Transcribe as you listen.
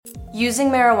Using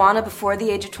marijuana before the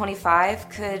age of 25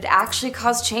 could actually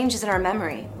cause changes in our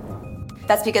memory.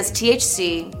 That's because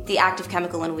THC, the active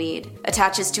chemical in weed,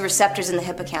 attaches to receptors in the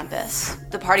hippocampus,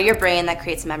 the part of your brain that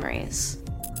creates memories.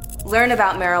 Learn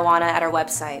about marijuana at our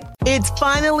website. It's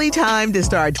finally time to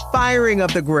start firing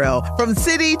up the grill. From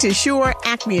city to shore,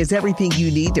 Acme is everything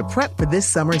you need to prep for this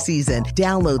summer season.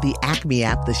 Download the Acme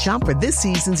app to shop for this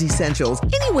season's essentials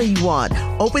any way you want.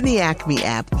 Open the Acme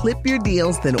app, clip your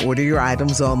deals, then order your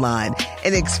items online.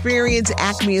 An experienced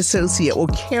Acme associate will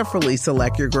carefully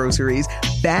select your groceries,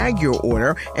 bag your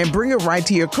order, and bring it right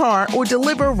to your car or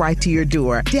deliver right to your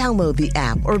door. Download the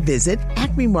app or visit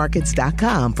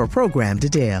acmemarkets.com for program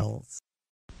details.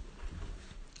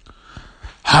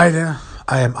 Hi there,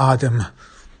 I am Adam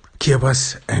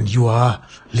Kirbas and you are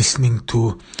listening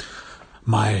to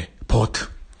my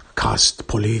podcast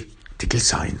Political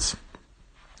Science.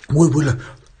 We will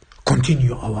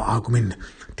continue our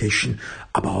argumentation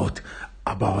about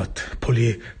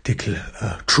political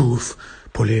truth,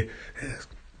 political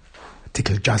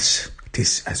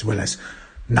justice, as well as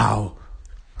now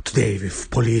today with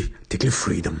political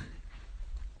freedom.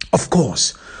 Of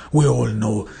course, we all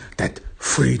know that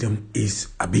freedom is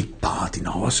a big part in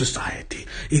our society.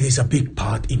 It is a big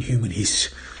part in human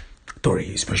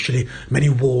history, especially many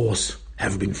wars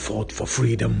have been fought for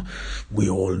freedom. We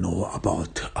all know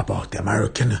about the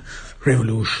American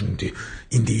Revolution,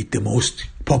 indeed the most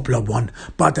popular one,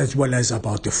 but as well as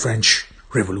about the French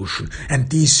Revolution. And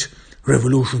these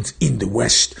revolutions in the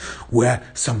West were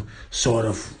some sort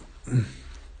of,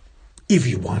 if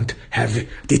you want, have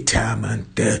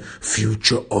determined the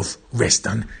future of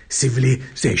Western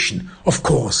civilization. Of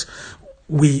course,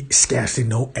 we scarcely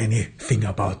know anything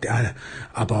about the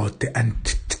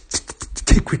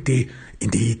antiquity.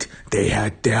 Indeed, they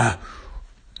had their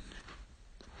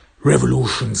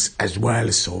revolutions as well.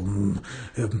 So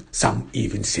some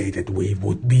even say that we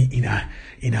would be in a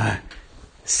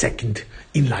second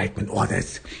enlightenment, or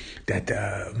that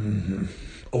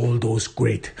all those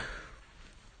great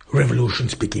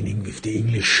revolutions beginning with the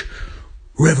English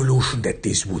Revolution, that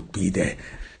this would be the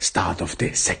start of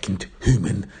the second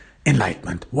human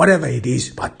enlightenment. Whatever it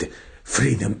is, but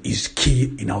freedom is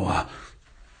key in our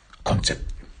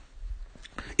concept.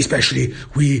 Especially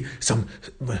we some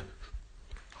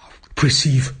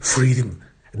perceive freedom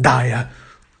dire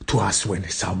to us when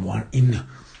someone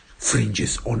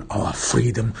infringes on our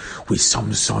freedom. We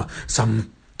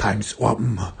sometimes, or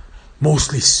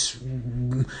mostly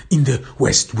in the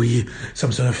West, we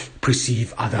some sort of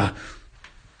perceive other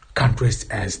countries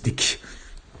as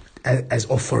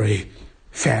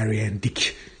authoritarian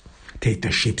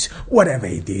dictatorships. Whatever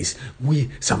it is, we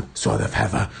some sort of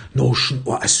have a notion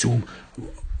or assume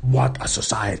what a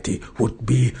society would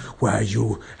be where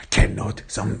you cannot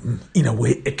in a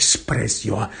way express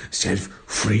yourself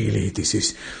freely. This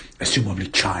is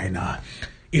assumably China,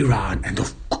 Iran, and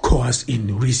of course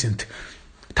in recent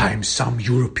times some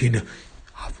European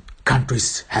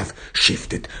countries have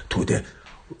shifted to the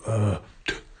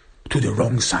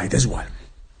wrong side as well.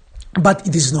 But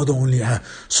it is not only a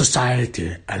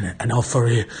society, an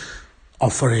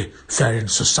authoritarian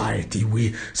society.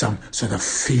 We some sort of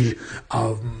feel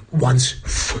one's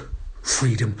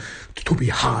freedom to be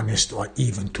harnessed or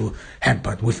even to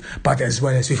hampered with, but as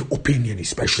well as with opinion,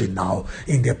 especially now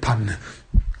in the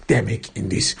pandemic, in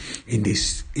this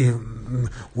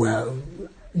where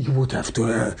you would have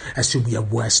to assume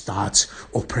where starts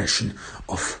oppression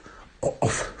of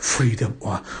freedom,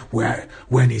 or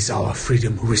when is our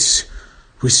freedom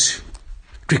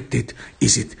restricted?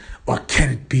 Is it, or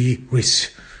can it be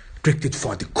restricted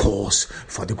for the cause,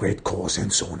 for the great cause,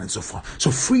 and so on and so forth?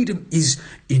 So freedom is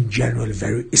in general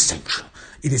very essential.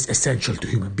 It is essential to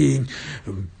human being.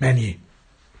 Many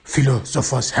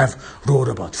philosophers have wrote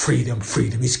about freedom.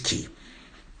 Freedom is key.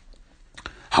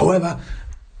 However,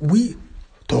 we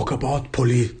talk about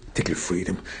political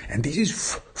freedom, and this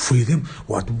is freedom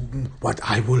what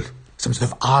I will some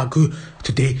sort of argue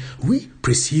today we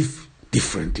perceive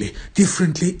differently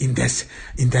in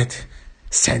that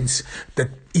sense that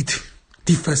it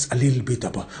differs a little bit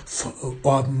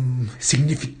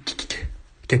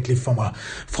significantly from a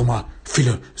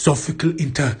philosophical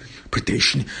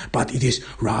interpretation, but it is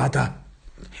rather,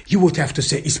 you would have to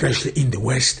say, especially in the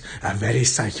West, a very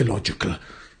psychological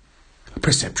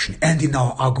perception. And in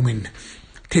our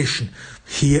argumentation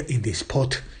here in this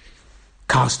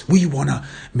podcast, we want to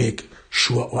make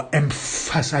sure or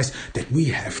emphasize that we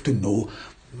have to know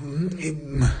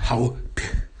how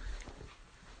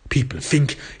people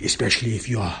think, especially if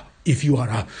you are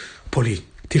a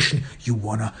politician. You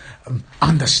want to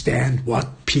understand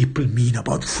what people mean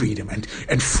about freedom,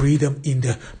 and freedom in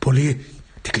the political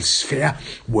political sphere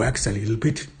works a little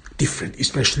bit different.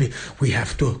 Especially we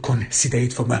have to consider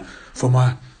it from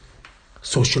a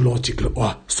sociological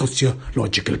or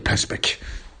sociological perspective.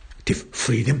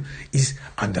 Freedom is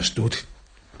understood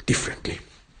differently.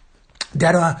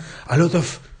 There are a lot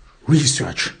of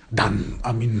research done.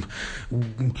 I mean,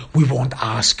 we won't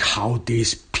ask how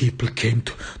these people came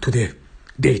to the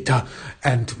data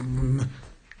and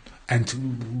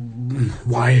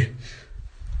why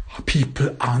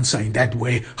people answer in that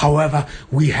way. However,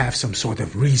 we have some sort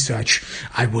of research.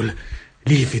 I will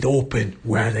leave it open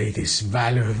whether it is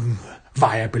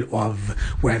viable or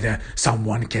whether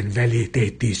someone can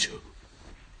validate this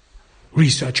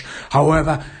research.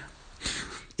 However,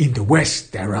 in the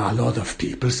West, there are a lot of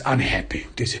people unhappy.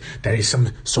 There is some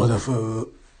sort of,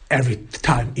 every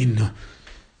time in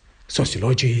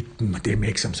sociology, they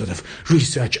make some sort of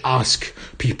research, ask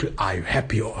people, are you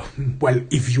happy? Or, well,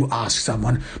 if you ask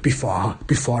someone before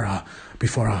a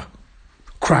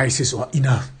crisis or in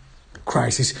a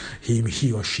crisis,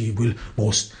 he or she will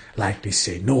most likely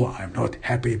say, no, I'm not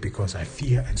happy because I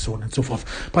fear, and so on and so forth.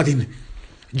 But in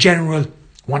general,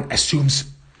 one assumes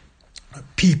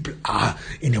people are,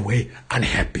 in a way,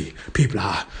 unhappy. People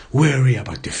are worried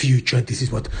about the future. This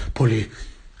is what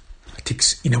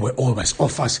politics, in a way, always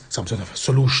offers, some sort of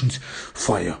solutions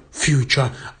for your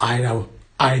future. Either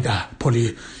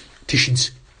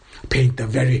politicians paint a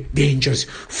very dangerous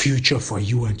future for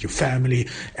you and your family,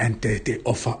 and they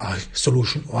offer a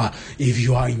solution. Or if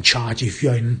you are in charge, if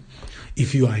you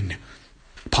are in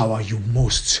power, you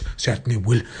most certainly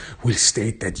will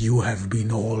state that you have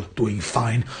been all doing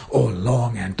fine all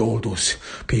along, and all those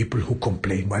people who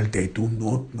complain, well, they do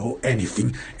not know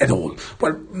anything at all.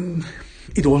 Well,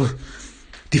 it all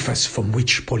differs from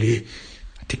which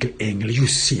political angle you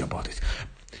see about it.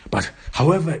 But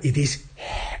however it is,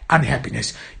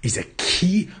 unhappiness is a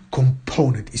key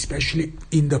component, especially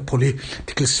in the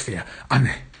political sphere.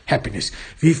 Unhappiness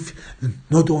with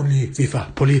not only with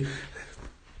a political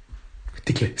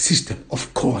system,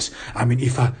 of course. I mean,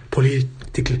 if a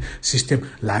political system,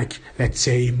 like, let's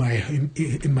say, in my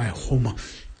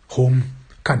home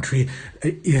country,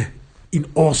 in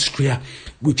Austria,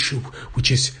 which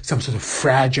is some sort of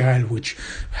fragile, which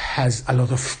has a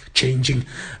lot of changing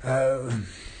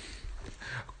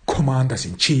commanders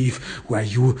in chief, where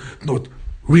you not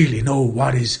really know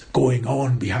what is going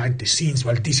on behind the scenes.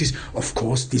 Well, this is, of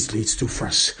course, this leads to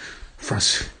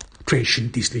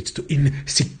frustration. This leads to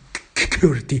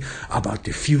insecurity about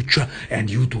the future, and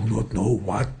you do not know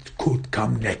what could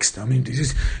come next. I mean,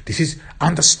 this is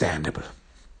understandable.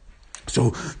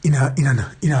 So, in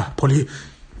a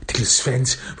political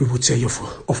sense, we would say,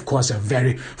 of course, a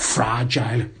very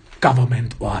fragile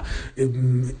government, or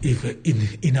if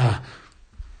in a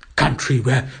country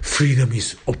where freedom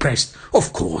is oppressed,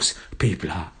 of course,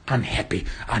 people are unhappy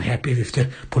with the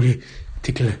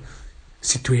political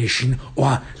situation.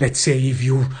 Or let's say if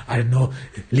you, I don't know,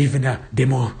 live in a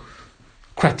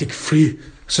democratic free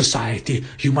society,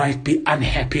 you might be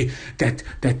unhappy that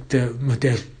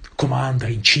the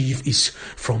commander-in-chief is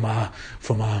from a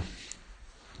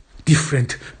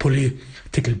different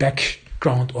political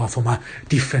background or from a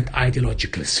different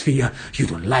ideological sphere. You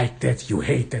don't like that, you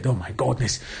hate that, oh my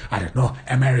goodness, I don't know,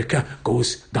 America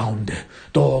goes down the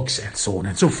dogs, and so on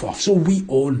and so forth. So we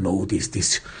all know these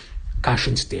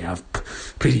discussions, they are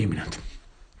pretty imminent.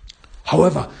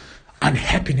 However,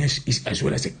 unhappiness is as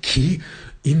well as a key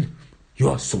in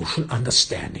your social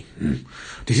understanding.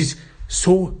 This is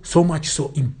so much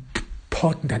so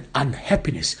important that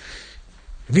unhappiness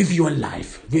with your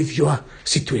life, with your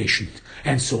situation,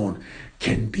 and so on,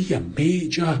 can be a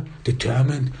major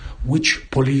determinant which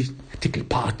political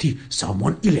party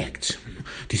someone elects.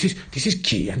 This is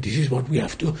key, and this is what we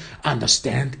have to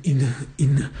understand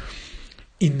in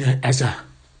as a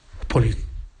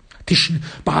politician,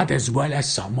 but as well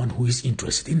as someone who is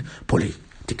interested in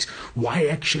politics. Why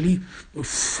actually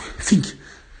think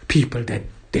people that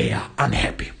they are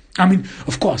unhappy? I mean,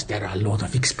 of course, there are a lot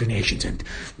of explanations, and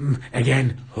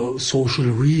again, social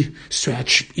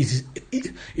research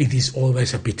it is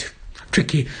always a bit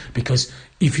tricky, because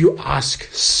if you ask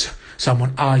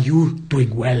someone, "Are you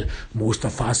doing well?" most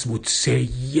of us would say,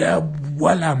 "Yeah,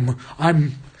 well,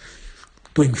 I'm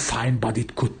doing fine, but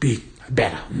it could be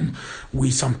better."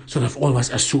 We some sort of always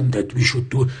assume that we should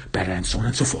do better, and so on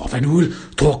and so forth, and we will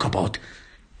talk about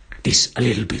this a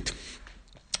little bit.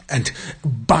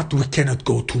 But we cannot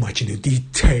go too much into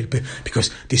detail, because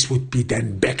this would be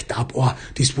then backed up, or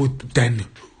this would then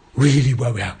really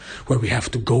where we have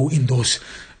to go in those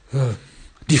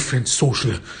different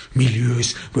social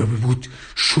milieus, where we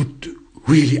should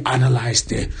really analyze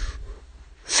the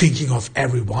thinking of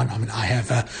everyone. I mean, I have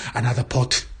another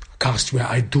podcast where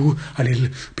I do a little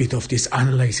bit of this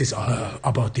analysis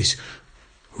about this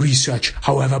research.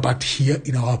 However, but here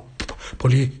in our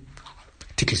political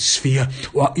sphere,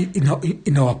 or in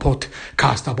our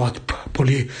podcast about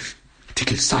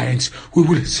political science, we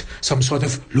will some sort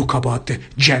of look about the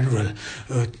general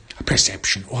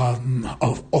perception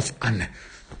of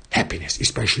unhappiness,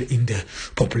 especially in the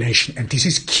population. And this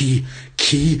is key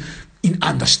in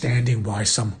understanding why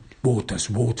some voters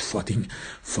vote for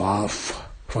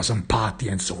some party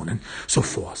and so on and so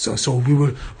forth. So we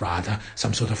will rather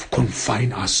some sort of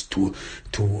confine us to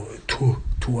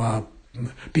a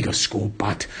bigger scope,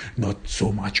 but not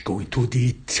so much go into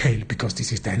detail, because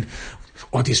this is then,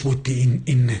 or this would be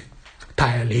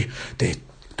entirely the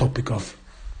topic of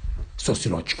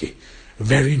sociology.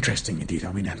 Very interesting indeed.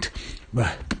 I mean, and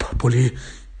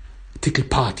political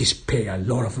parties pay a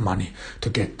lot of money to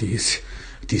get this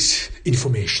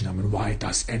information. I mean, why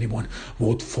does anyone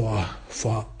vote for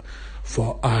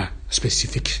a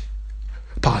specific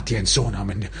party and so on? I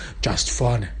mean, just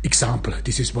for an example,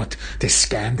 this is what the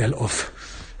scandal of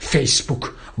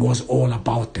Facebook was all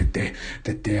about. That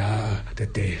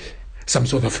they some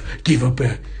sort of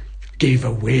gave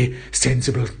away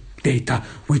sensible data,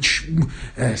 which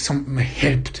some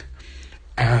helped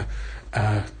a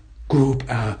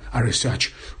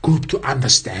research group to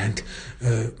understand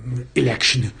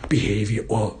election behavior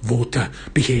or voter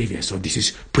behavior. So this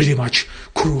is pretty much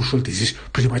crucial. This is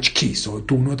pretty much key. So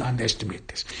do not underestimate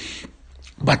this.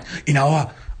 But in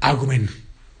our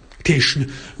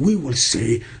argumentation, we will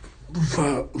say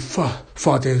for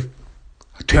the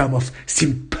term of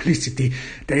simplicity,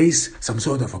 there is some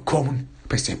sort of a common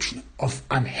perception of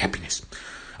unhappiness.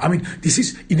 I mean, this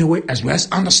is in a way as well as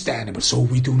understandable, so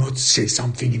we do not say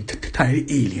something entirely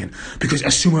alien, because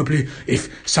assumably if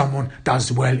someone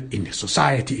does well in a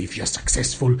society, if you're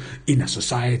successful in a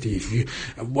society, if you,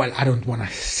 well, I don't want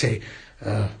to say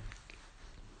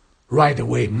right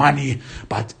away money,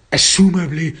 but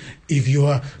assumably if you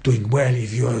are doing well,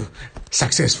 if you are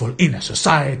successful in a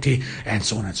society and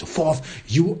so on and so forth,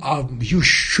 you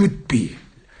should be,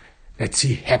 let's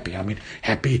see, happy. I mean,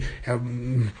 happy,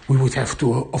 we would have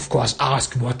to, of course,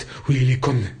 ask what really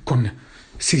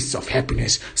consists of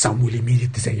happiness. Some will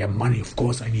immediately say, yeah, money, of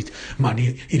course, I need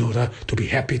money in order to be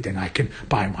happy, then I can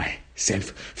buy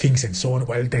myself things and so on.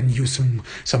 Well, then you some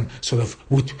sort of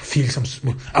would feel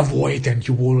a void, and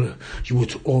you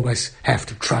would always have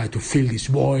to try to fill this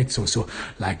void. So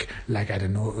like I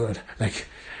don't know, like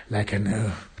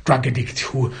a drug addict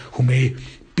who may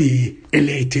be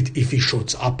elated if he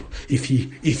shots up, if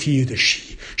he or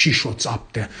she shots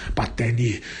up there, but then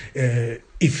if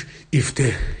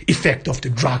the effect of the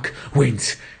drug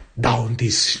went down,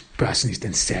 this person is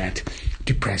then sad,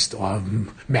 depressed, or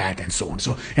mad, and so on.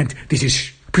 So, and this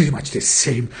is pretty much the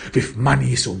same with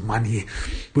money. So money,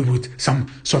 we would some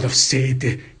sort of say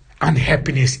the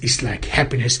unhappiness is like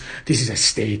happiness. This is a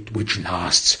state which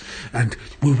lasts, and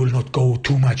we will not go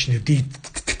too much into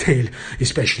detail,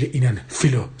 especially in a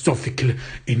philosophical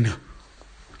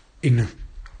inquiry.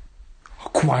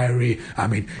 I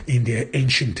mean, in the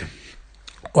ancient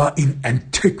or in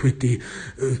antiquity,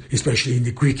 especially in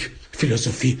the Greek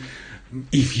philosophy,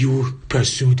 if you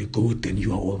pursue the good, then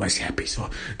you are always happy. So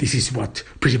this is what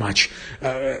pretty much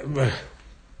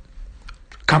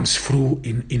comes through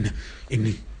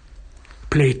in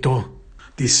Plato.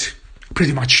 This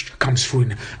pretty much comes through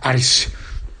in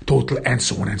Aristotle and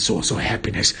so on and so on. So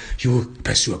happiness, you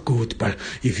pursue a good, but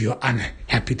if you're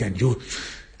unhappy, then you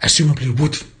assumably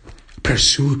would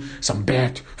pursue some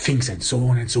bad things and so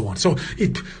on and so on. So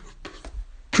it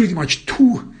pretty much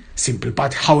too simple.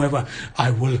 But however, I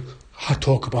will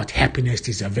talk about happiness.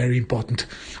 This is a very important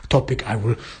topic. I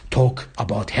will talk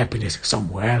about happiness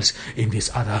somewhere else in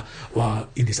this other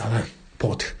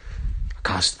podcast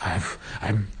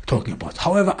I'm talking about.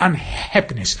 However,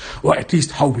 unhappiness, or at least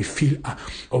how we feel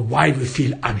or why we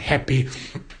feel unhappy,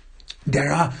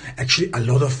 there are actually a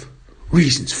lot of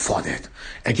reasons for that.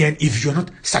 Again, if you're not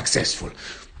successful,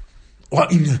 or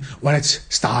let's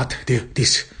start this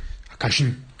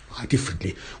discussion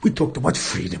differently. We talked about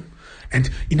freedom. And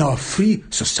in our free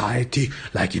society,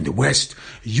 like in the West,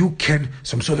 you can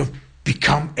some sort of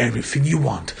become everything you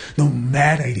want, no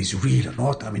matter it is real or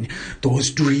not. I mean,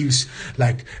 those dreams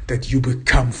like that you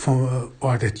become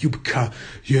or that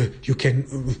you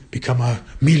can become a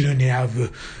millionaire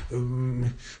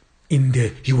in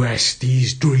the US.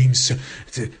 These dreams,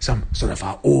 some sort of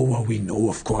are over. We know,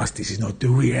 of course, this is not the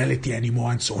reality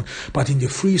anymore and so on. But in the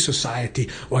free society,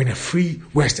 or in a free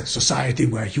Western society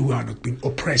where you are not being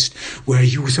oppressed, where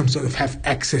you some sort of have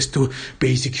access to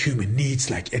basic human needs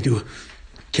like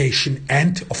education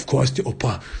and, of course, the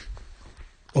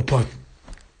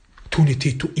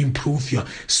opportunity to improve your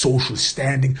social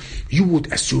standing, you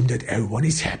would assume that everyone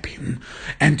is happy.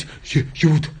 And you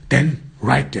would then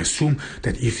rightly assume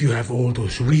that if you have all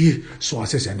those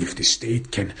resources and if the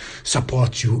state can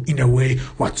support you in a way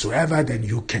whatsoever, then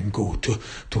you can go to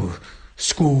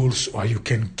schools, or you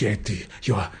can get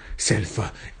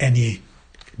yourself any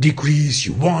degrees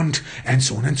you want, and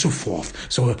so on and so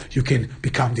forth. So you can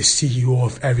become the CEO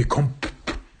of every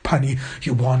company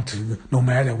you want, no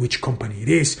matter which company it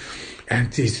is.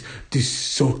 And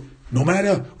so no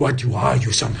matter what you are,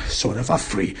 you some sort of are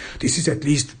free. This is at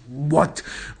least what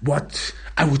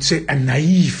I would say a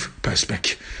naive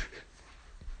perspective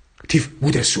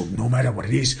would assume. No matter what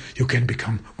it is, you can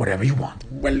become whatever you want.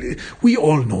 Well, we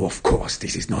all know, of course,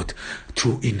 this is not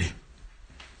true in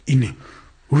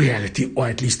reality, or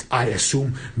at least I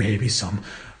assume maybe some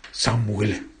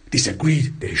will disagree.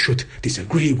 They should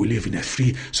disagree. We live in a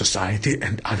free society,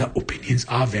 and other opinions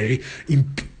are very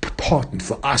important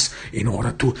for us in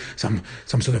order to some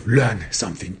sort of learn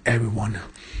something. Everyone,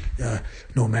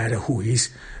 no matter who is,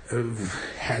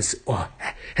 has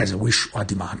a wish or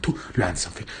demand to learn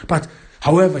something. But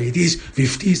however it is,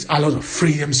 with these a lot of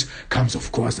freedoms comes,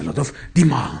 of course, a lot of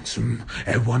demands.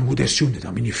 Everyone would assume that.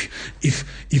 I mean,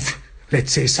 if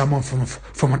let's say someone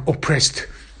from an oppressed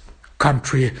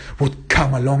country would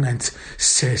come along and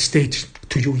state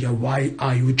to you, yeah, why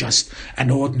are you just an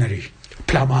ordinary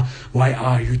plumber? Why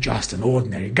are you just an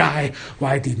ordinary guy?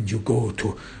 Why didn't you go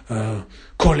to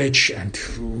college and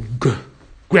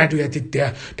graduated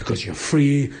there? Because you're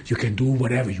free, you can do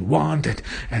whatever you want,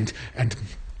 and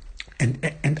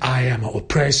I am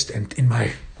oppressed, and in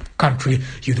my country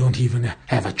you don't even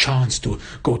have a chance to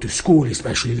go to school,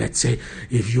 especially, let's say,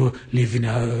 if you live in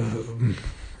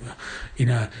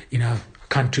a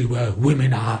country where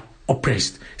women are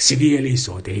oppressed severely,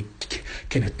 so they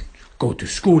cannot go to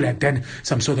school. And then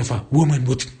some sort of a woman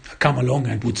would come along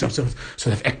and would sort of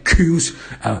accuse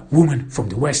a woman from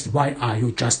the West. Why are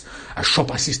you just a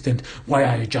shop assistant? Why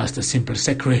are you just a simple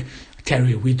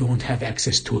secretary? We don't have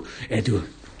access to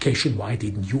education. Why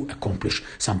didn't you accomplish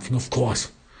something? Of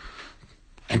course.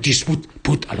 And this would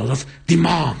put a lot of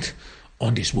demand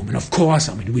on this woman. Of course,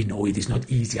 I mean, we know it is not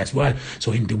easy as well.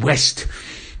 So in the West,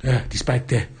 despite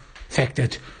the fact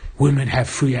that women have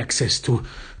free access to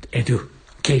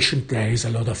education, there is a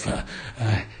lot of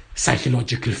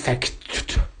psychological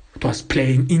factors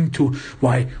playing into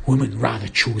why women rather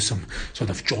choose some sort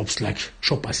of jobs like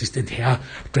shop assistant,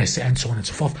 hairdresser, and so on and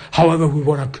so forth. However, we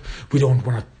don't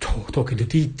want to talk into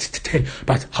detail.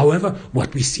 But however,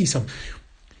 what we see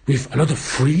with a lot of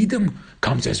freedom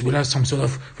comes as well as some sort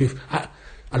of with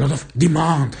a lot of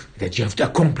demand that you have to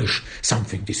accomplish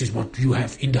something. This is what you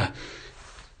have in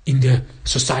the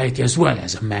society as well,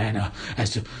 as a man,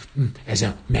 as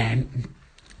a man,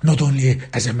 not only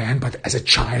as a man but as a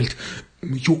child.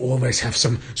 You always have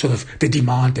some sort of the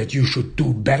demand that you should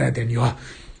do better than your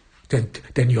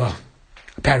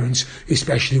parents,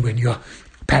 especially when your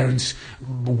parents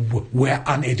were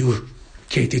uneducated,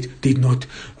 did not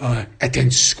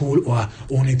attend school, or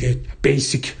only the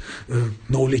basic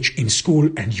knowledge in school,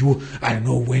 and you, I don't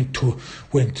know,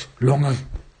 went longer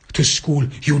to school,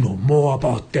 you know more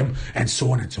about them, and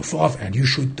so on and so forth, and you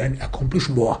should then accomplish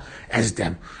more as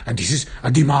them. And this is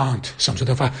a demand, some sort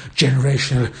of a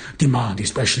generational demand,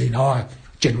 especially in our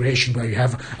generation, where you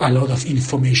have a lot of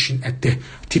information at the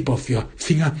tip of your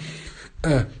finger.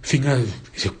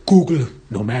 Is a Google,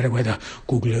 no matter whether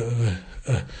Google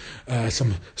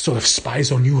some sort of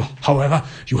spies on you. However,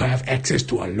 you have access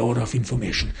to a lot of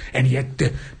information, and yet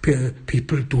the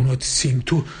people do not seem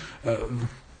to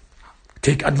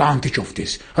take advantage of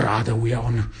this. Rather, we are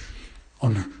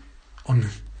on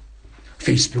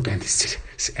Facebook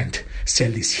and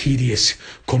sell this hideous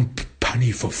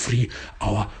company for free,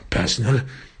 our personal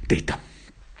data,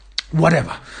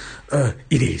 whatever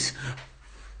it is.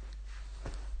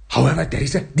 However, there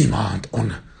is a demand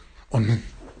on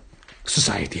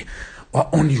society or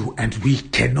on you, and we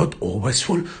cannot always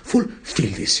fulfill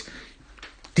this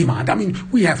demand. I mean,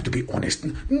 we have to be honest.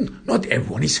 Not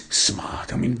everyone is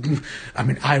smart. I mean,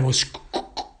 I was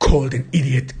called an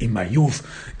idiot in my youth.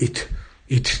 It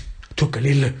took a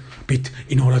little bit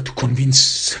in order to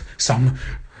convince some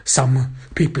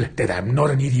people that I'm not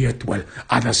an idiot. Well,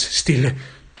 others still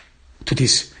to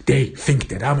this day think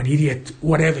that I'm an idiot,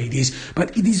 whatever it is.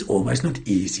 But it is always not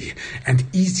easy. And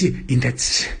easy in that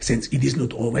sense, it is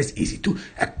not always easy to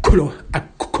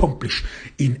accomplish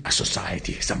in a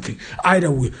society something.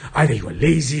 Either you are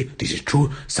lazy, this is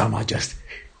true, some are just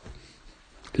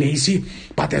lazy,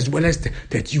 but as well as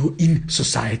that you in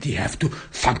society have to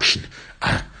function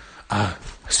a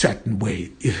certain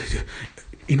way.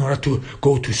 In order to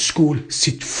go to school,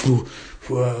 sit through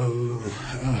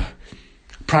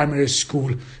primary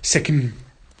school,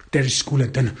 secondary school,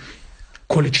 and then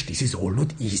college, this is all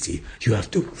not easy. You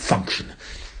have to function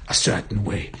a certain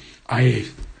way. I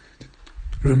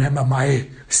remember my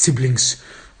siblings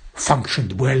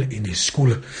functioned well in the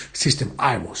school system.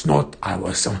 I was not. I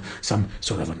was some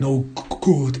sort of no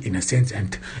good in a sense,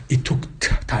 and it took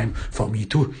time for me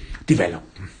to develop.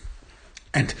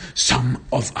 And some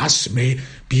of us may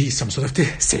be some sort of the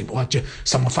same, or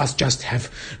some of us just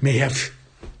may have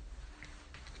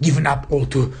given up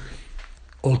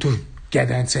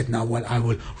altogether and said, now, well, I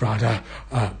will rather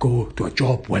go to a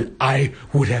job. Well, I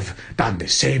would have done the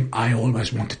same. I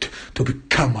always wanted to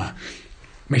become a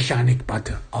mechanic, but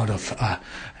out of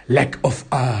lack of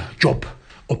job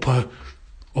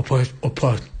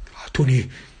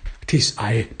opportunities,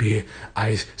 I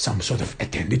some sort of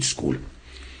attended school.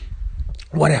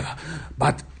 Whatever.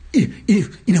 But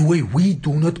in a way, we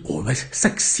do not always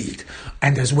succeed.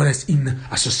 And as well as in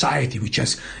a society which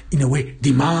has, in a way,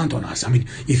 demand on us. I mean,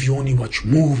 if you only watch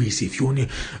movies, if you only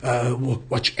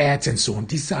watch ads and so on,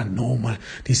 these are normal.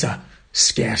 These are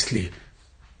scarcely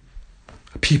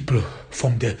people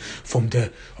from the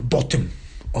bottom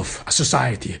of a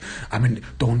society. I mean,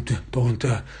 don't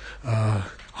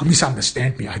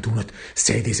misunderstand me. I do not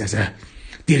say this as a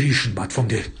derision, but from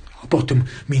the bottom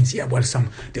means, yeah, well,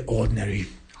 the ordinary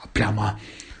plumber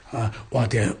or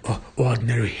the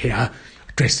ordinary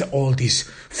hairdresser, all these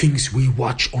things we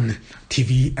watch on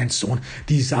TV and so on.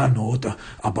 These are not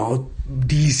about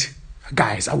these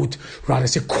guys. I would rather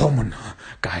say common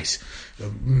guys.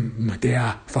 They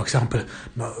are, for example,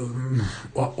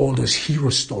 all those hero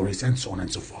stories and so on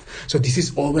and so forth. So this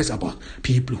is always about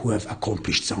people who have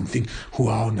accomplished something, who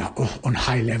are on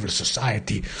high level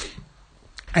society,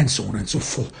 and so on and so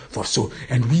forth. So,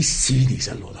 and we see these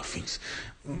a lot of things,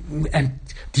 and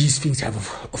these things have,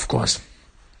 of course,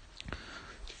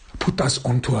 put us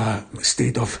onto a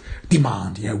state of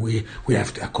demand. Yeah, we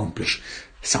have to accomplish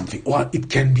something, or it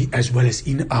can be as well as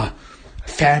in a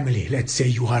family. Let's say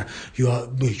you are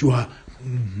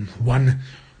one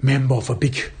member of a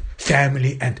big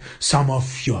family, and some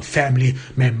of your family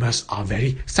members are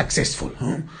very successful,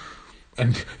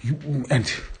 and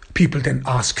people then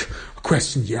ask a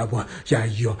question. Your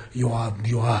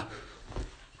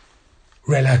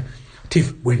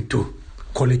relative went to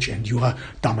college and you are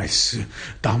dumb and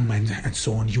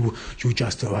so on. You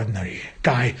just an ordinary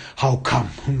guy. How come?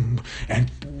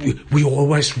 And we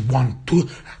always want to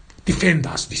defend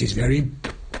us. This is very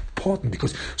important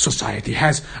because society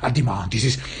has a demand. This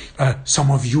is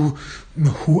some of you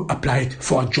who applied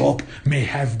for a job may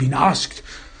have been asked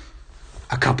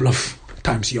a couple of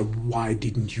times here, why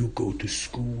didn't you go to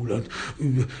school, and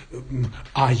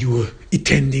are you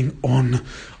attending on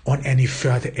any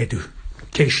further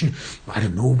education? I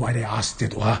don't know why they asked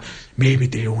it, or maybe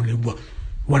they only want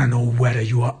to know whether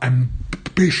you are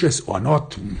ambitious or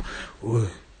not.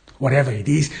 Whatever it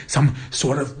is, some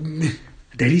sort of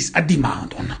there is a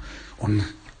demand on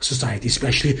society,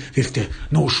 especially with the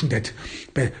notion that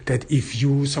if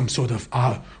you some sort of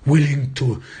are willing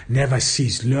to never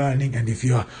cease learning, and if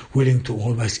you are willing to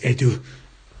always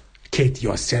educate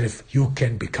yourself, you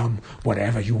can become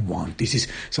whatever you want. This is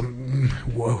some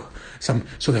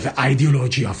sort of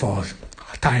ideology of our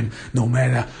time, no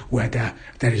matter whether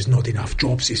there is not enough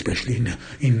jobs, especially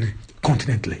in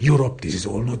continental Europe. This is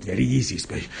all not very easy,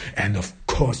 and of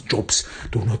course jobs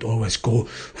do not always go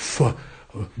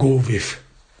with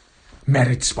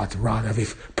merits, but rather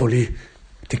with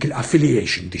political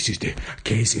affiliation. This is the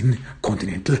case in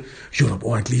continental Europe,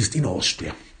 or at least in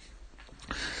Austria.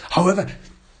 However,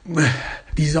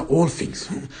 these are all things.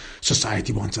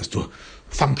 Society wants us to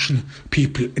function.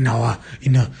 People in our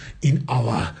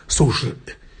social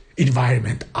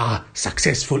environment are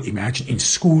successful. Imagine in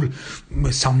school,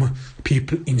 some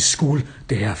people in school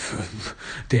they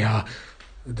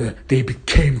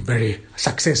became very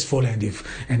successful, and if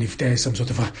there is some sort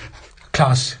of a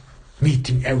class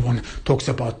meeting, everyone talks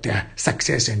about their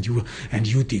success, and you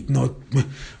did not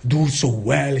do so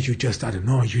well. You just, I don't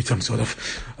know, you some sort of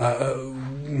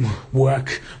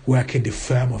work in the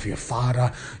firm of your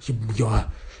father,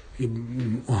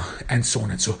 and so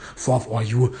on and so forth. Or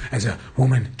you, as a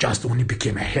woman, just only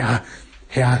became a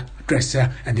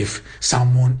hairdresser, and if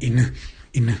someone in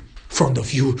front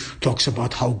of you talks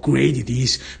about how great it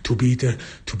is to be the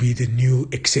new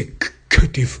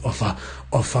executive of a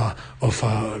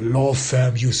law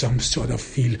firm, you some sort of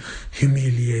feel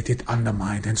humiliated,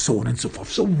 undermined, and so on and so forth.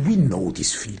 So we know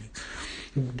this feeling.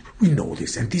 We know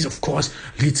this, and this, of course,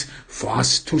 leads for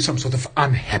us to some sort of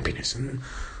unhappiness,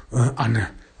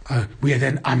 we are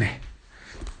then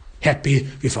unhappy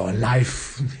with our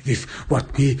life, with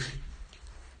what we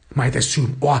might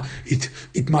assume, or it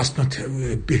must not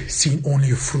be seen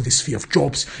only through the sphere of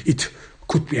jobs. It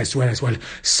could be as well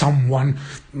some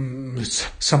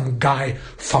guy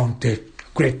found the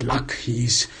great luck. He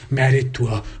is married to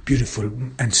a beautiful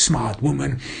and smart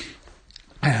woman,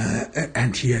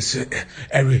 and he has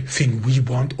everything we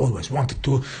always wanted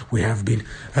to. We have been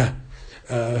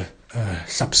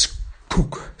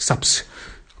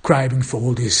subscribing for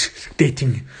all these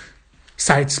dating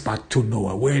sites, but to no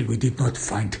avail. We did not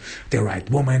find the right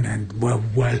woman, and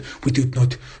we did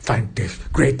not find the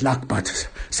great luck, but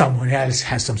someone else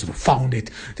has some sort of found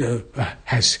it,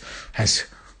 has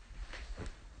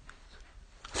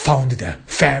founded a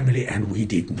family, and we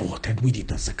did not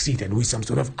succeed, and we some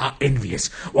sort of are envious,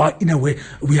 or in a way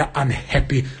we are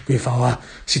unhappy with our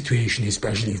situation,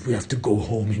 especially if we have to go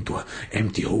home into an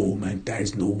empty home and there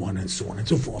is no one, and so on and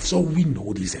so forth. So we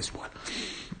know this as well.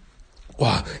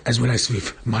 Or as well as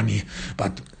with money,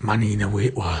 but money in a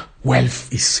way, or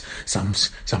wealth, is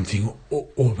something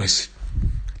always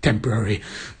temporary.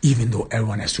 Even though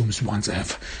everyone assumes once I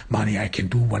have money I can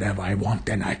do whatever I want,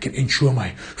 then I can ensure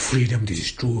my freedom. This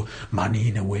is true. Money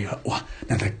in a way or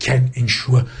that can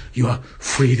ensure your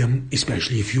freedom,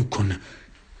 especially if you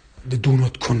do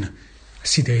not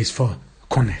consider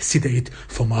it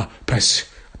from a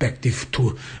perspective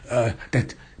to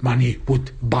that money would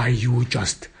buy you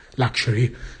just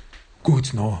luxury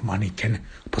goods. No, money can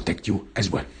protect you as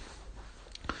well.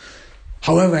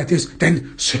 However, it is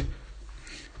then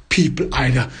people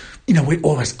either in a way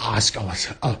always ask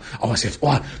ourselves,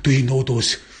 or do you know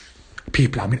those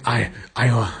people? I mean, I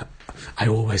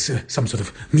always some sort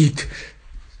of meet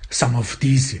some of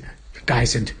these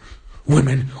guys and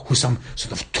women who some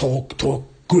sort of talk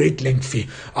great lengthy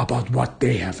about what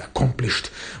they have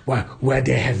accomplished, where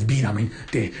they have been. I mean,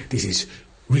 this is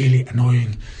really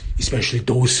annoying, especially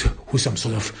those who some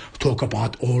sort of talk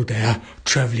about all their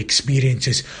travel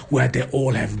experiences, where they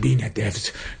all have been at. They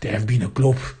have been a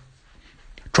globe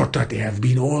trotter, they have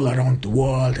been all around the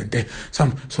world, and they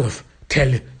some sort of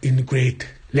tell in great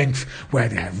length where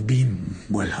they have been.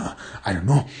 Well, I don't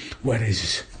know whether this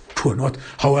is true or not.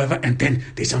 However, and then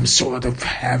they some sort of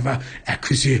have a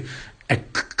accusation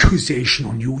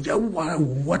on you. Yeah,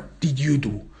 what did you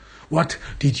do? What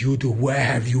did you do? Where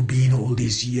have you been all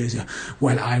these years?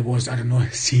 Well, I was, I don't know,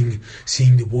 seeing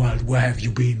the world. Where have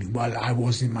you been? Well, I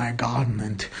was in my garden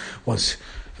and was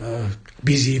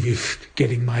busy with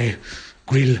getting my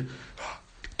grill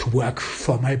to work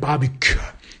for my barbecue,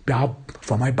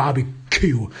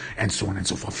 and so on and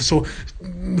so forth. So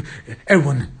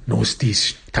everyone knows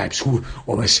these types who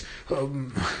always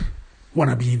want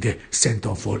to be in the center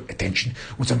of all attention,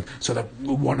 or some sort of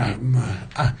want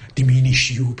to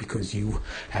diminish you because you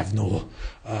have no,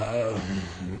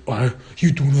 or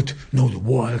you do not know the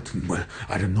world. Well,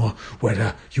 I don't know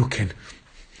whether you can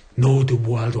know the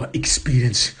world or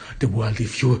experience the world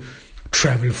if you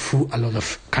travel through a lot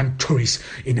of countries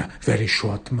in a very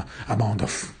short amount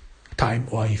of time,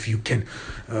 or if you can,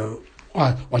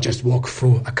 or just walk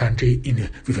through a country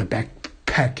with a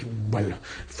backpack. Well,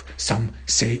 some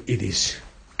say it is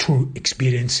true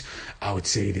experience. I would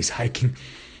say it is hiking.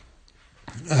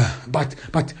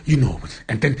 But you know,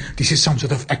 and then this is some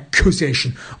sort of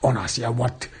accusation on us. Yeah,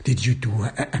 what did you do,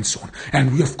 and so on.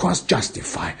 And we of course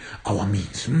justify our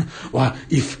means. Or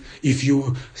if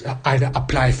you either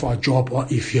apply for a job, or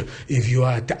if you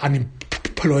are at the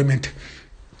unemployment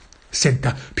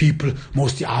center, people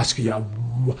mostly ask you,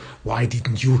 why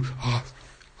didn't you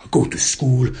go to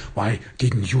school? Why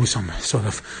didn't you some sort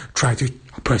of try to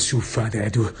pursue further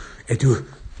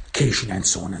education, and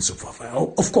so on and so forth?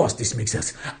 Of course, this makes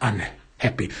us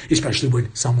unhappy, especially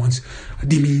when someone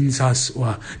demeans us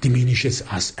or diminishes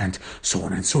us, and so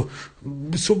on. And so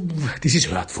this is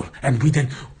hurtful, and we then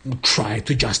try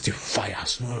to justify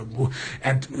us.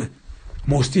 And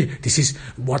mostly this is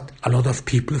what a lot of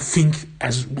people think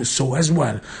as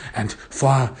well. And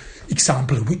for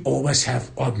example, we always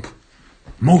have,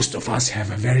 most of us have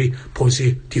a very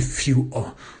positive view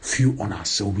on us,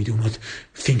 so we do not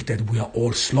think that we are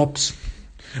all slobs.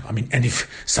 I mean, and if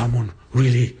someone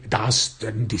really does,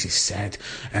 then this is sad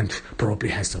and probably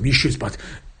has some issues, but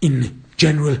in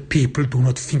general, people do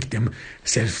not think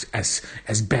themselves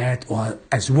as bad or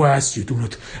as worse. You do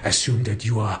not assume that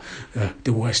you are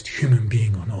the worst human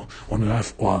being on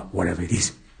earth or whatever it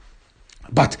is.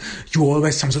 But you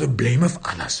always some sort of blame of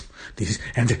others. This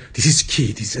is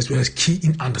key. This is as well as key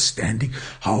in understanding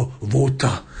how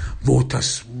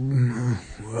voters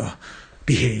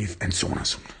behave, and so on and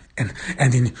so on.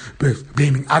 And in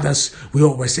blaming others, we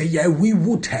always say, yeah, we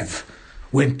would have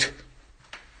went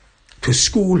to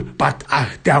school, but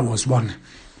there was one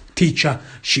teacher.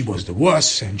 She was the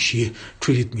worst, and she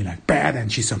treated me like bad,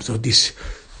 and she somehow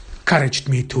discouraged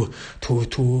me to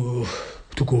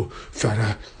go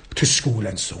further to school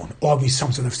and so on. Or we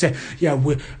some sort of say,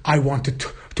 I wanted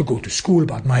to go to school,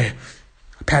 but my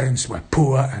parents were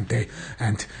poor,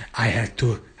 and I had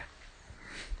to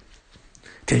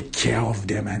take care of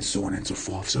them and so on and so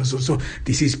forth. So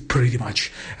this is pretty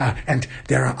much, and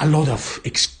there are a lot of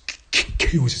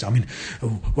excuses. I mean,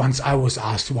 once I was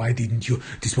asked, why didn't you,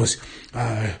 this was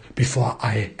before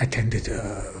I attended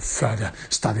further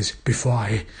studies, before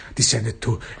I decided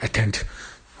to attend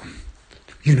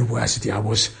university. I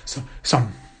was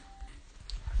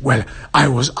I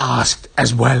was asked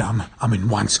as well,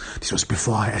 once, this was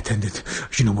before I attended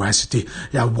university,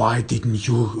 why didn't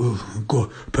you go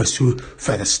pursue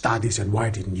further studies, and why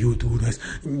didn't you do this?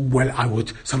 Well, I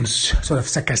would some sort of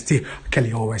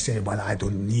sarcastically always say, well, I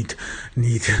don't need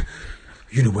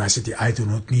university, I do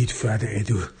not need further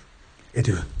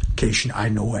education, I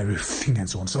know everything and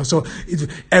so on. So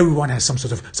everyone has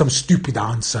some stupid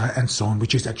answer and so on,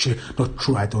 which is actually not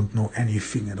true. I don't know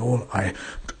anything at all.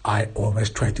 I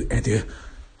always try to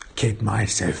educate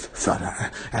myself further,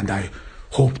 and I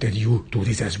hope that you do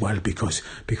this as well, because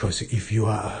if you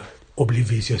are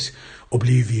oblivious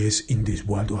in this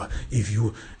world, or if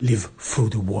you live through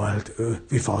the world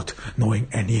without knowing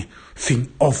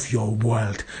anything of your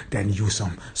world, then you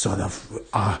some sort of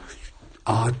are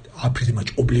pretty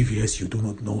much oblivious. You do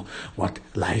not know what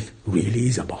life really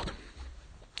is about.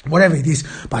 Whatever it is,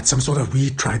 but some sort of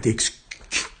we try to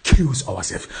excuse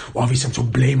ourselves, or we some sort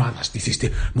of blame others. This is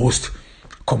the most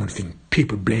common thing.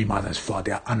 People blame others for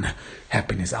their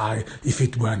unhappiness. If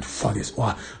it weren't for this,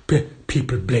 or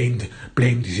people blame.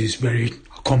 This is very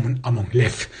common among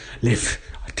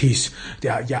lefties.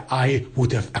 I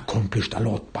would have accomplished a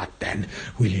lot, but then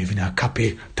we live in a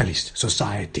capitalist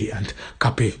society, and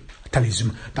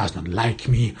capitalism does not like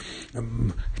me.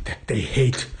 They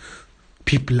hate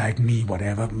people like me,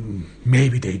 whatever.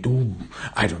 Maybe they do,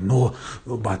 I don't know,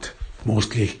 but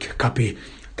mostly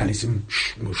capitalism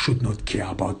should not care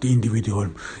about the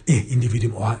individual,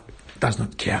 or does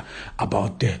not care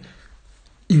about the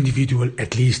individual,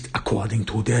 at least according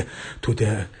to the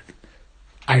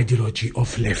ideology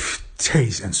of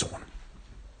lefties and so on.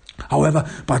 However,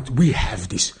 but we have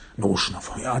this notion of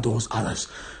those others,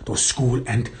 those school,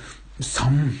 and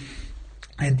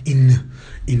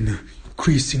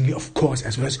increasingly, of course,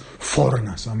 as well as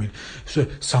foreigners. So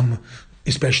some,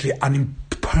 especially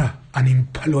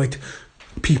unemployed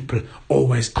people,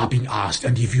 always are being asked.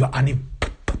 And if you are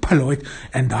unemployed,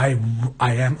 and I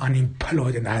am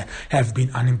unemployed, and I have been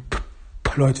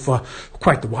unemployed for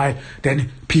quite a while,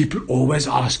 then people always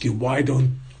ask you, why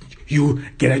don't you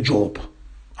get a job?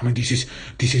 This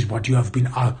is what you have been,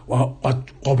 or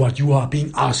what you are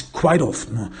being asked quite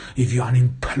often. If you're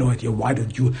unemployed, why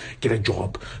don't you get a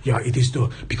job? It is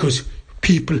because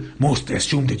people mostly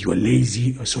assume that you are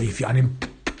lazy. So if you're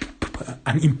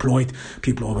unemployed,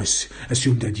 people always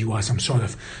assume that you are some sort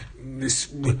of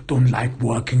don't like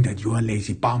working, that you are a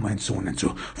lazy bum, and so on and so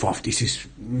forth. This is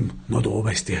not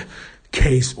always the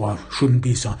case, or shouldn't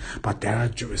be so, but there are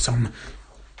some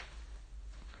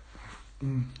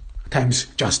times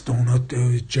just do not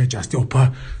just the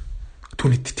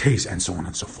opportunities and so on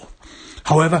and so forth.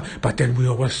 However, but then we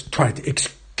always try to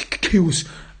excuse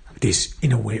this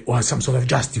in a way, or some sort of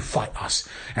justify us,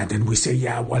 and then we say,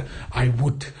 I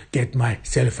would get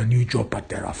myself a new job, but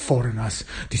there are foreigners.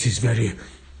 This is very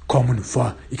common,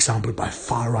 for example, by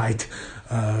far right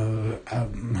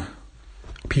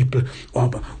people, or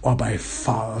by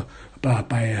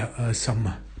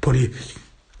some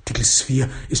political sphere,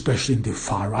 especially in the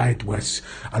far right, where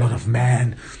a lot of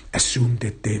men assume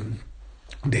that they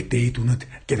do not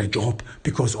get a job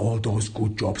because all those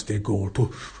good jobs, they go to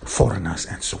foreigners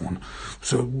and so on.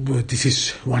 So this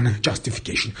is one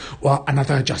justification. Or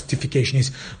another justification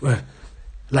is,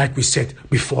 like we said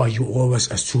before, you always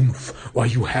assume, or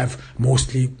you have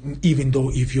mostly, even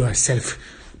though if your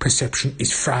self-perception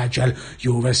is fragile,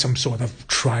 you always some sort of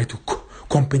try to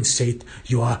compensate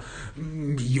your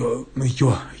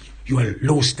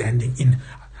low standing in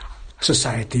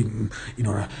society.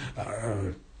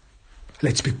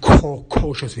 Let's be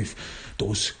cautious with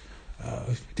those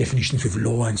definitions with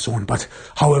law and so on. But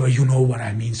however, you know what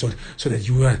I mean. So that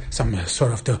you are some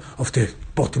sort of the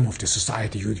bottom of the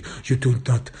society. You did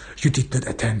not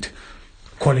attend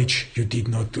college. You did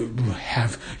not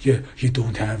have you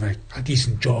don't have a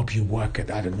decent job. You work at,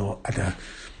 I don't know, at a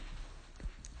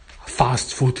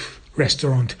fast food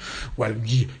restaurant. Well,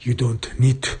 you don't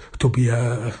need to be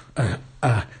a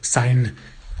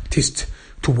scientist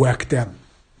to work there.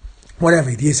 whatever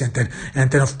it is, and then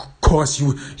of course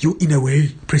you in a way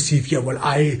perceive, yeah, well,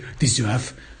 I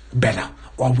deserve better,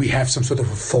 or we have some sort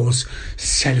of a false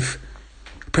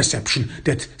self-perception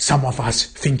that some of us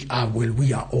think, well,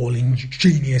 we are all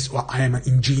ingenious, or I am an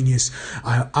ingenious,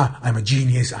 I'm a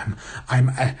genius, I'm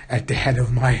at the head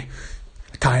of my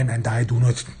time, and I do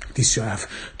not deserve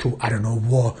to, I don't know,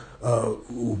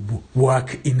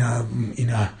 work in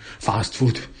a fast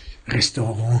food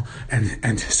restaurant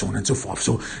and so on and so forth.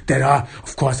 So there are,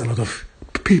 of course, a lot of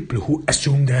people who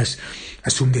assume this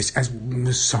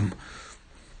as some,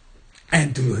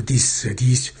 and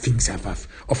these things have,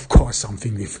 of course,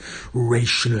 something with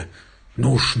racial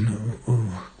notion,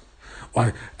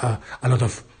 or a lot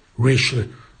of racial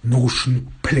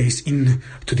notion plays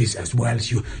into this as well.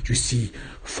 You see,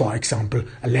 for example,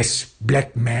 a less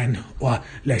black man or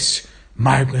less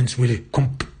migrants will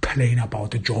complain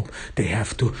about the job they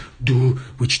have to do,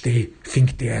 which they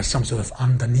think they are some sort of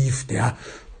underneath their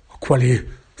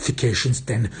qualifications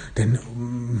than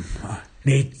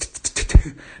natives,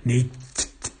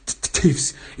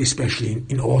 especially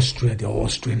in Austria. The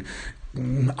Austrian,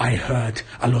 I heard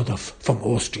a lot from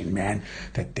Austrian men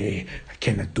that they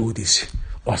cannot do this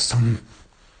or some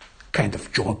kind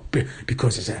of job,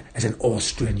 because as an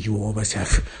Austrian you always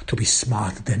have to be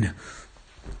smarter than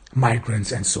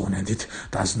migrants and so on, and it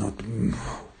does not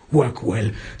work well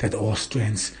that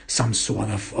Austrians some sort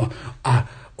of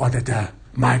or that a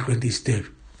migrant is the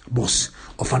boss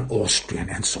of an Austrian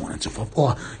and so on and so forth,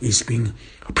 or is being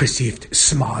perceived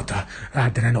smarter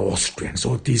than an Austrian.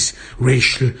 So these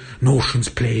racial notions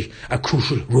play a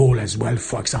crucial role as well.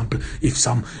 For example, if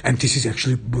some, and this is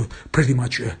actually pretty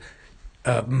much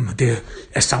the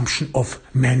assumption of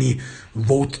many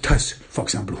voters, for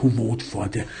example, who vote for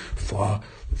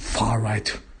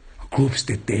far-right groups,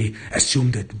 that they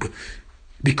assume that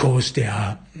because they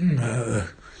are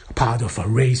part of a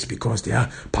race, because they are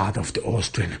part of the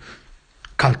Austrian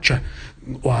culture,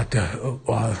 or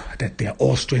that they are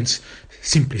Austrians,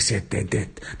 simply said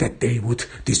that they would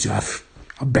deserve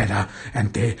better,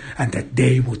 and that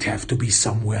they would have to be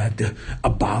somewhere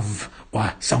above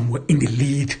or somewhere in the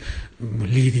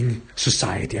leading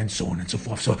society and so on and so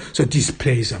forth. So this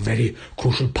plays a very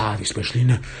crucial part, especially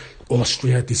in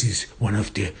Austria. This is one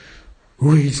of the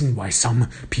reasons why some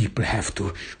people have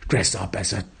to dress up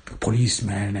as a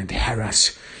policeman and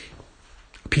harass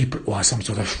people, or some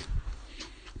sort of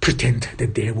pretend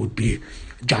that they would be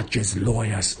judges,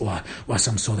 lawyers, or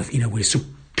some sort of, in a way,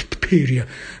 superior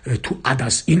to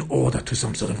others, in order to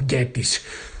some sort of get this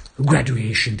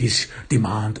graduation, this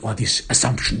demand, or this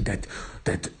assumption that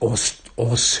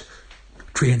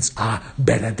Austrians are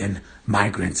better than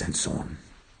migrants and so on.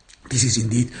 This is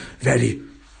indeed very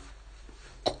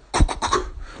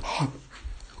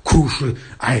crucial.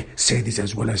 I say this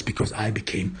as well as because I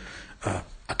became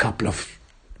a couple of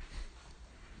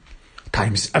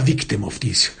times a victim of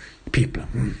these people.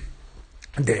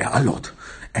 There are a lot,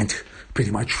 and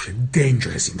pretty much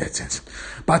dangerous in that sense.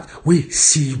 But we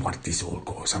see what this all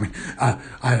goes. I mean,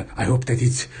 I hope that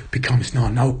it becomes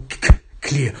now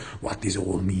clear what this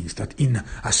all means, that in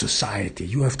a society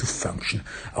you have to function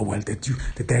well,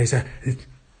 that there is a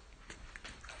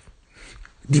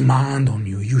demand on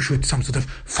you. You should some sort of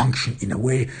function in a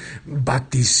way,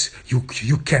 but this you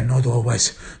cannot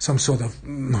always some sort of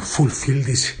fulfill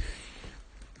this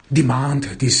demand.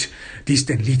 This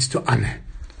then leads to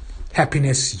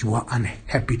unhappiness. You are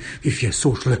unhappy with your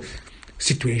social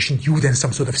situation. You then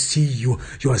some sort of see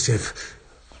yourself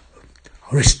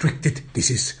restricted. This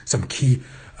is some key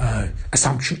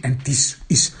assumption, and this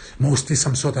is mostly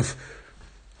some sort of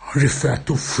referred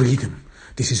to freedom.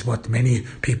 This is what many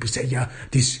people say, yeah,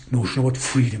 this notion about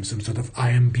freedom, some sort of I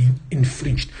am being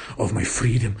infringed of my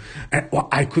freedom, or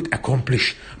I could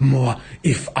accomplish more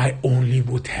if I only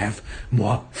would have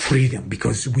more freedom,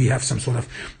 because we have some sort of,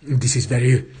 this is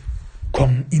very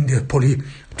common in the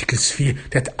political sphere,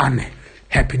 that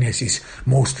unhappiness is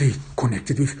mostly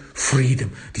connected with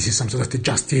freedom. This is some sort of the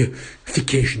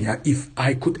justification, yeah, if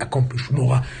I could accomplish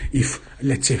more, if,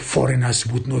 let's say, foreigners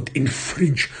would not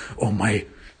infringe on my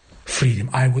freedom,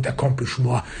 I would accomplish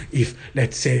more if,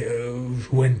 let's say,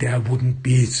 when there wouldn't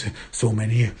be so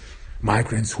many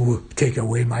migrants who take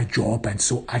away my job, and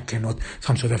so I cannot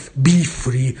some sort of be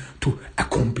free to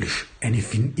accomplish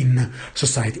anything in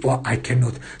society, or I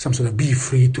cannot some sort of be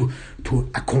free to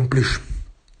accomplish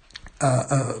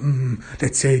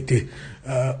let's say the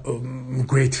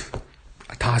great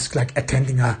task like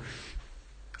attending a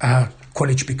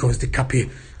college, because the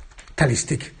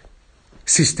capitalistic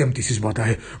system, this is what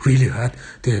I really heard,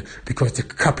 because the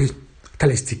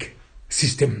capitalistic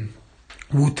system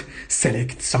would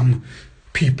select some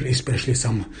people, especially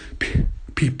some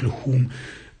people whom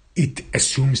it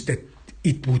assumes that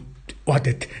it would, or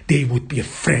that they would be a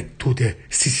threat to the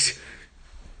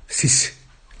system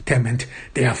and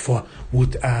therefore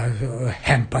would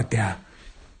hamper their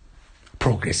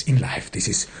progress in life. This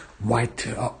is white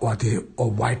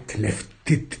white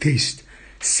leftists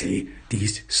say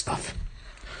this stuff.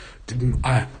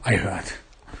 I heard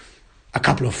a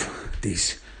couple of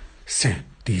these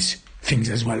things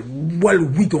as well. Well,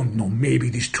 we don't know. Maybe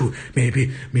it is true.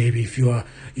 Maybe if you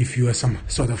are some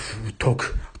sort of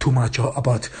talk too much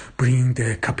about bringing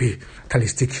the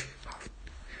capitalistic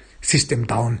system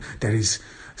down, there is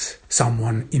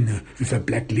someone with a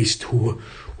blacklist who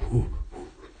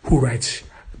writes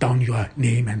down your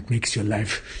name and makes your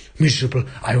life miserable.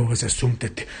 I always assumed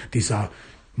that these are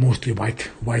mostly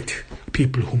white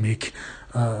people who make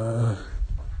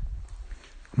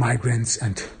migrants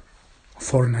and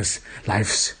foreigners'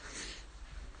 lives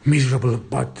miserable,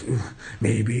 but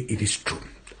maybe it is true.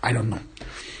 I don't know.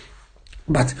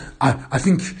 But I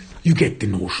think you get the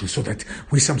notion, so that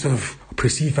we some sort of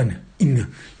perceive an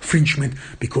infringement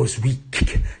because we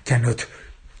cannot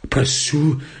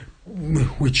pursue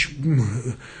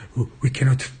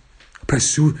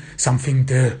something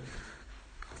the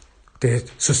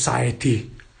society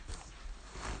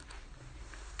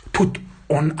put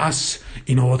on us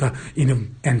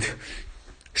and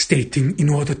stating in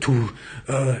order to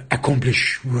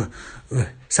accomplish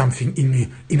something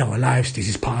in our lives. This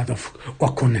is part of,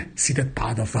 or considered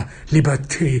part of,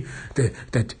 liberty,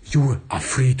 that you are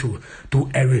free to do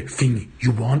everything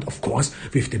you want, of course,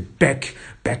 with the back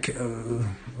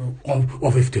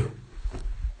or with the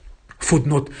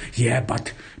footnote, yeah,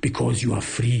 but because you are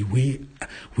free, we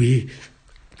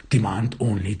demand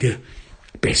only the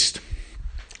best.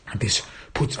 And this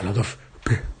puts a lot of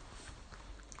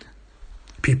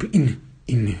people in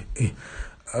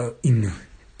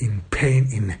pain,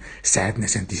 in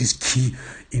sadness, and this is key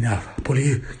in a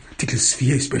political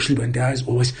sphere, especially when there is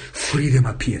always freedom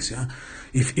appears. Yeah?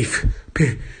 If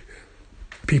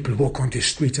people walk on the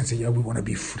streets and say, yeah, we want to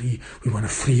be free, we want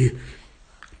to free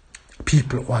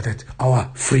people, or that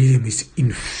our freedom is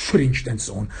infringed, and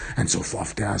so on and so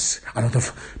forth. There's a lot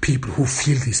of people who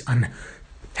feel this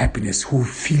unhappiness, who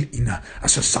feel in a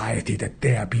society that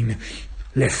they are being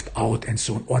left out and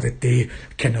so on, or that they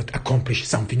cannot accomplish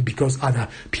something because other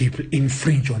people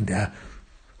infringe on their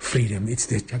freedom. It's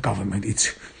the government,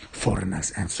 it's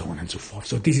foreigners, and so on and so forth.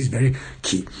 So this is very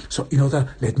key. So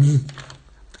let me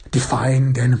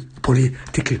define then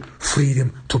political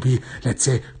freedom to be, let's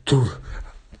say, to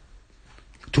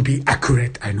be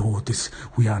accurate. I know this,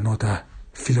 we are not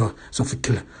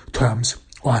philosophical terms,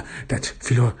 or that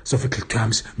philosophical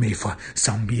terms may for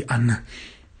some be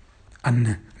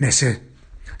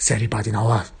unnecessary, but in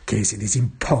our case it is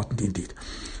important indeed.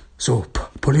 So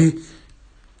political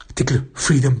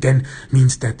freedom then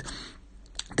means that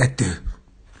the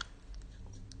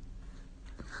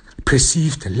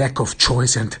perceived lack of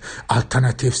choice and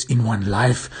alternatives in one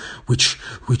life, which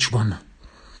one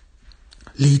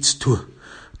leads to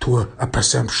a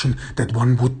perception that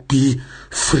one would be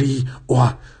free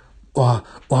or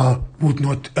would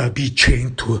not be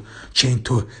chained to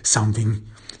something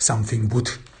would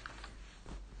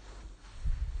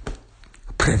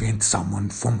prevent someone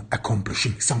from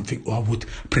accomplishing something, or would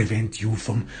prevent you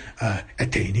from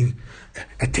attaining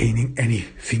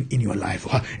anything in your life,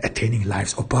 or attaining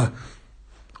life's opportunities.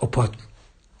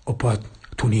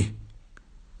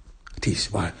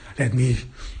 Well, let me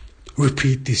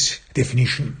repeat this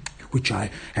definition, which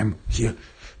I am here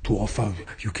to offer.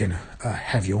 You can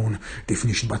have your own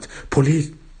definition, but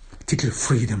political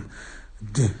freedom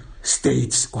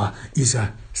states, or is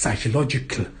a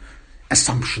psychological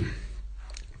assumption,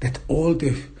 that all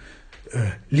the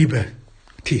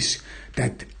liberties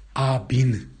that are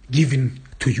being given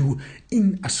to you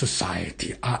in a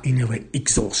society are in a way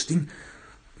exhausting,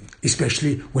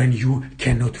 especially when you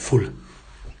cannot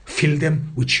fulfill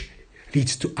them, which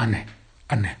leads to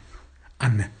unhappiness,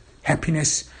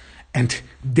 and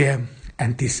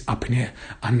this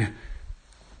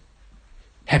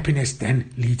unhappiness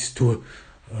then leads to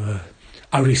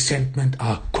a resentment,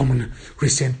 a common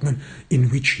resentment, in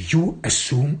which you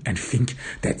assume and think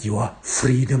that your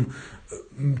freedom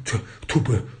to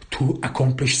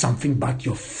accomplish something, but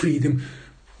your freedom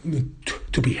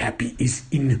to be happy is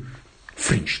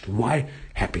infringed. Why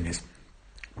happiness?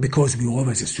 Because we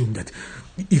always assume that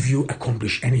if you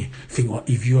accomplish anything, or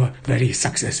if you are very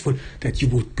successful, that you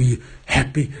would be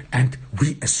happy, and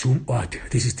we assume, or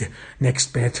this is the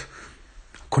next bad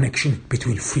connection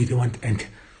between freedom and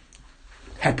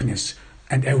happiness,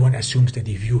 And everyone assumes that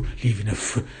if you live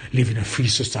in a free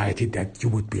society, that you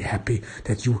would be happy,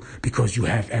 because you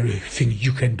have everything,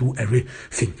 you can do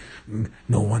everything.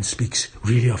 No one speaks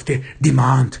really of the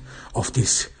demand of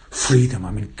this freedom.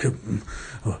 I mean,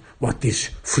 what this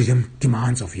freedom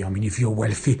demands of you. I mean, if you're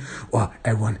wealthy, or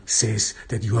everyone says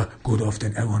that you are good off,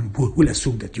 then everyone will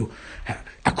assume that you have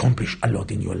accomplished a lot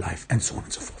in your life, and so on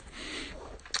and so forth.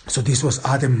 So this was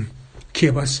Adem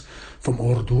Kirbas from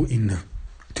Ordu in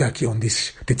Turkey on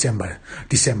this December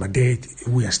date.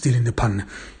 We are still in the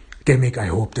pandemic. I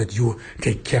hope that you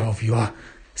take care of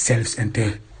yourselves and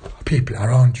the people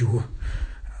around you.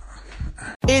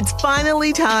 It's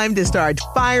finally time to start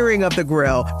firing up the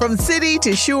grill. From city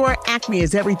to shore, Acme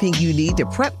has everything you need to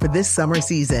prep for this summer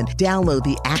season. Download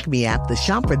the Acme app to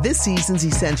shop for this season's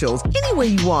essentials any way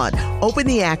you want. Open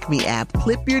the Acme app,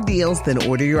 clip your deals, then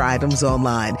order your items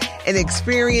online. An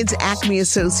experienced Acme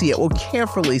associate will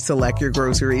carefully select your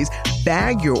groceries,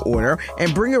 bag your order,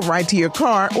 and bring it right to your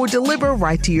car or deliver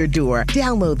right to your door.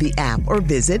 Download the app or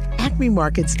visit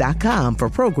acmemarkets.com for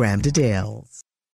program details.